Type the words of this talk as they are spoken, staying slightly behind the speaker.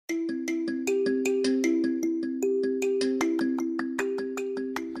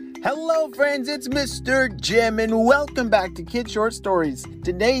Hello friends, it's Mr. Jim and welcome back to Kid Short Stories.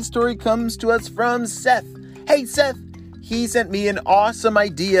 Today's story comes to us from Seth. Hey Seth, he sent me an awesome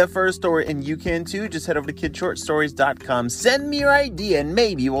idea for a story and you can too. Just head over to kidshortstories.com. Send me your idea and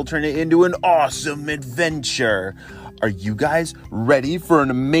maybe we'll turn it into an awesome adventure. Are you guys ready for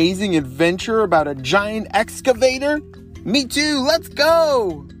an amazing adventure about a giant excavator? Me too, let's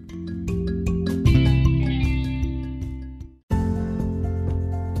go!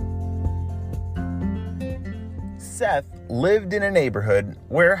 Seth lived in a neighborhood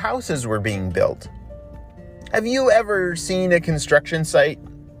where houses were being built. Have you ever seen a construction site?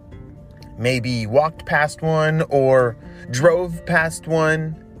 Maybe walked past one or drove past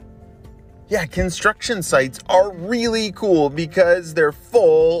one? Yeah, construction sites are really cool because they're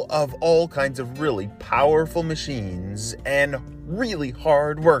full of all kinds of really powerful machines and really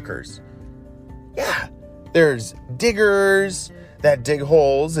hard workers. Yeah, there's diggers that dig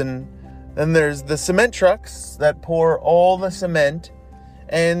holes, and then there's the cement trucks that pour all the cement,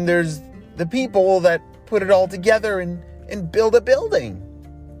 and there's the people that put it all together and build a building.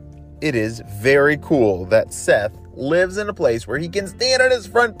 It is very cool that Seth lives in a place where he can stand on his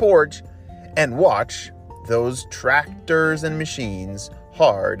front porch and watch those tractors and machines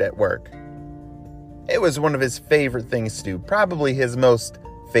hard at work. It was one of his favorite things to do. Probably his most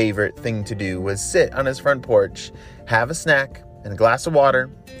favorite thing to do was sit on his front porch, have a snack and a glass of water,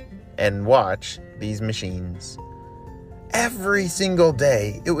 and watch these machines. Every single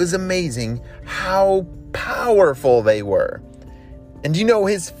day, it was amazing how powerful they were. And you know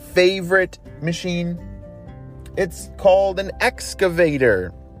his favorite machine? It's called an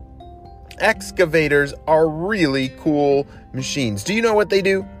excavator. Excavators are really cool machines. Do you know what they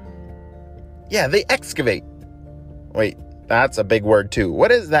do? Yeah, they excavate. Wait, that's a big word too. What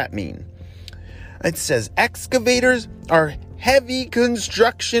does that mean? It says excavators are heavy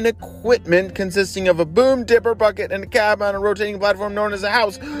construction equipment consisting of a boom, dipper, bucket, and a cab on a rotating platform known as a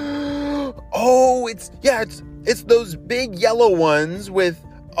house. Oh, it's those big yellow ones with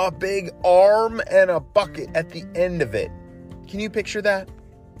a big arm and a bucket at the end of it. Can you picture that?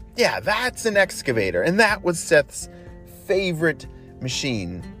 Yeah, that's an excavator, and that was Seth's favorite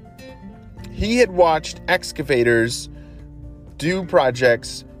machine. He had watched excavators do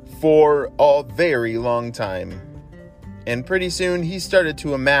projects for a very long time. And pretty soon he started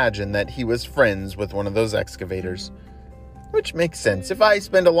to imagine that he was friends with one of those excavators. Which makes sense. If I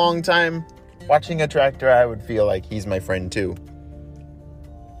spend a long time watching a tractor, I would feel like he's my friend too.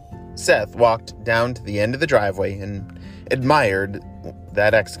 Seth walked down to the end of the driveway and admired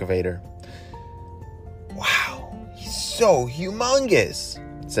that excavator. Wow, he's so humongous,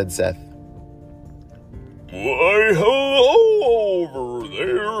 said Seth. Why, hello over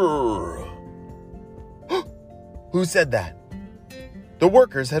there. Who said that? The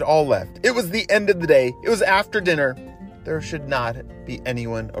workers had all left. It was the end of the day. It was after dinner. There should not be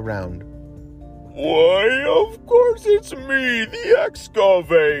anyone around. Why, of course it's me, the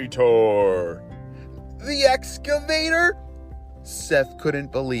excavator. The excavator? Seth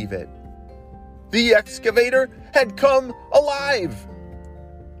couldn't believe it. The excavator had come alive.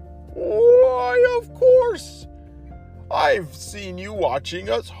 Why, of course. I've seen you watching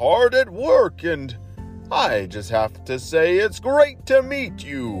us hard at work, and I just have to say it's great to meet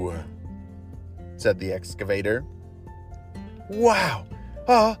you, said the excavator. Wow.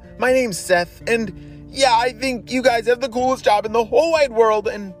 My name's Seth, and yeah, I think you guys have the coolest job in the whole wide world,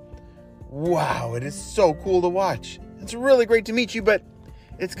 and wow, it is so cool to watch. It's really great to meet you, but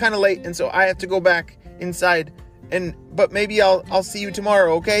it's kind of late, and so I have to go back inside, but maybe I'll see you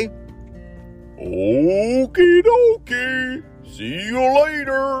tomorrow, okay? Okie dokie. See you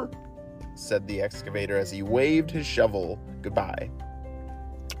later, said the excavator as he waved his shovel goodbye.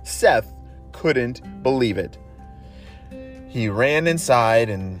 Seth couldn't believe it. He ran inside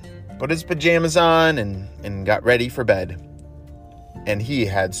and put his pajamas on and got ready for bed. And he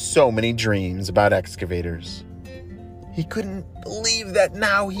had so many dreams about excavators. He couldn't believe that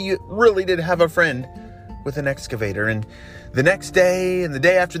now he really did have a friend with an excavator. And the next day and the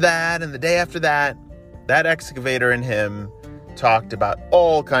day after that and the day after that, that excavator and him talked about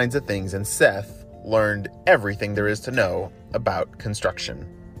all kinds of things, and Seth learned everything there is to know about construction.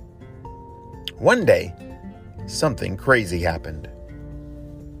 One day, something crazy happened.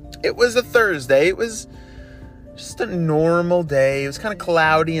 It was a Thursday. It was just a normal day. It was kind of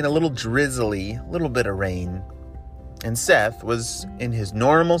cloudy and a little drizzly, a little bit of rain. And Seth was in his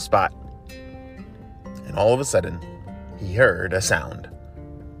normal spot. And all of a sudden, he heard a sound.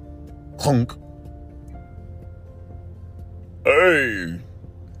 Clunk.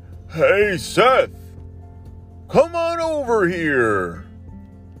 Hey, Seth, come on over here.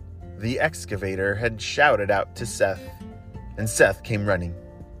 the excavator had shouted out to Seth, and Seth came running.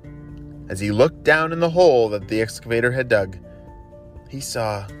 As he looked down in the hole that the excavator had dug, he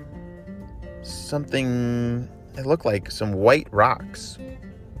saw something that looked like some white rocks.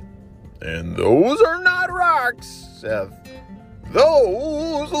 And those are not rocks, Seth.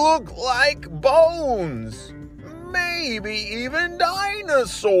 Those look like bones. Maybe even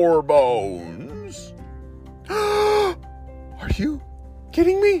dinosaur bones. Are you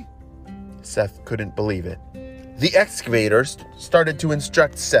kidding me? Seth couldn't believe it. The excavator started to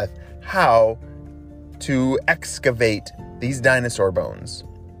instruct Seth how to excavate these dinosaur bones.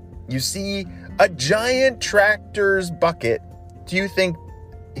 You see, a giant tractor's bucket. Do you think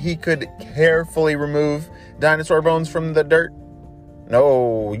he could carefully remove dinosaur bones from the dirt?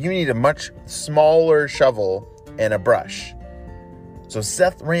 No, you need a much smaller shovel and a brush. So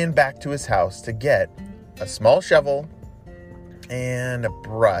Seth ran back to his house to get a small shovel and a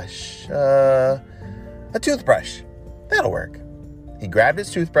brush. A toothbrush. That'll work. He grabbed his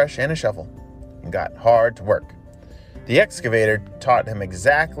toothbrush and a shovel and got hard to work. The excavator taught him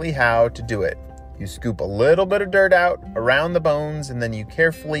exactly how to do it. You scoop a little bit of dirt out around the bones, and then you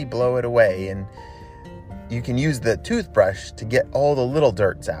carefully blow it away, and you can use the toothbrush to get all the little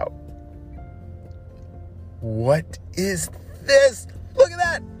dirts out. What is this? Look at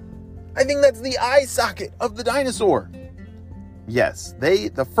that! I think that's the eye socket of the dinosaur. Yes,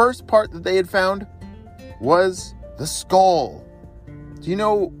 the first part that they had found was the skull. Do you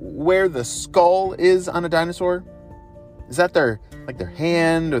know where the skull is on a dinosaur? Is that their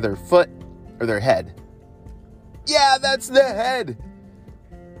hand or their foot or their head? Yeah, that's the head.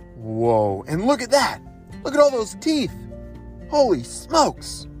 Whoa, and look at that. Look at all those teeth. Holy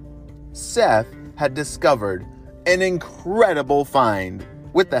smokes. Seth had discovered an incredible find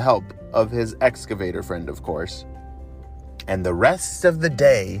with the help of his excavator friend, of course. And the rest of the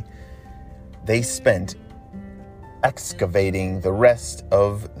day, they spent excavating the rest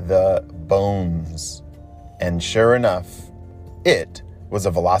of the bones. And sure enough, it was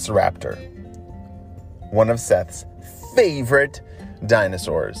a velociraptor, one of Seth's favorite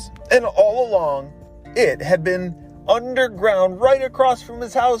dinosaurs. And all along, it had been underground right across from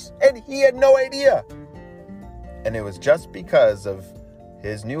his house, and he had no idea. And it was just because of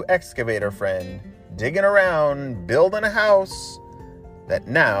his new excavator friend digging around, building a house, that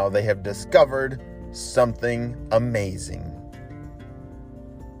now they have discovered something amazing.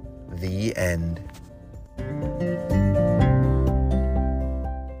 The end.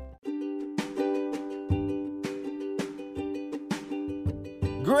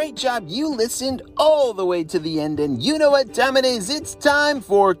 Great job, you listened all the way to the end, and you know what time it is. It's time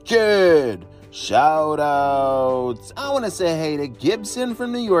for Kid Shoutouts. I want to say hey to Gibson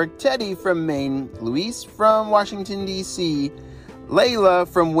from New York, Teddy from Maine, Luis from Washington, D.C., Layla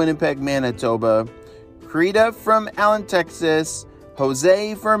from Winnipeg, Manitoba, Krita from Allen, Texas,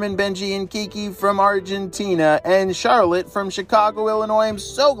 Jose, Furman, Benji, and Kiki from Argentina, and Charlotte from Chicago, Illinois. I'm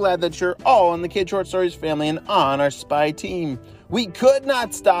so glad that you're all in the Kid Short Stories family and on our spy team. We could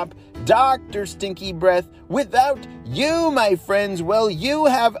not stop Dr. Stinky Breath without you, my friends. Well, you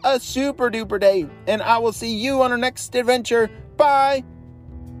have a super duper day, and I will see you on our next adventure. Bye.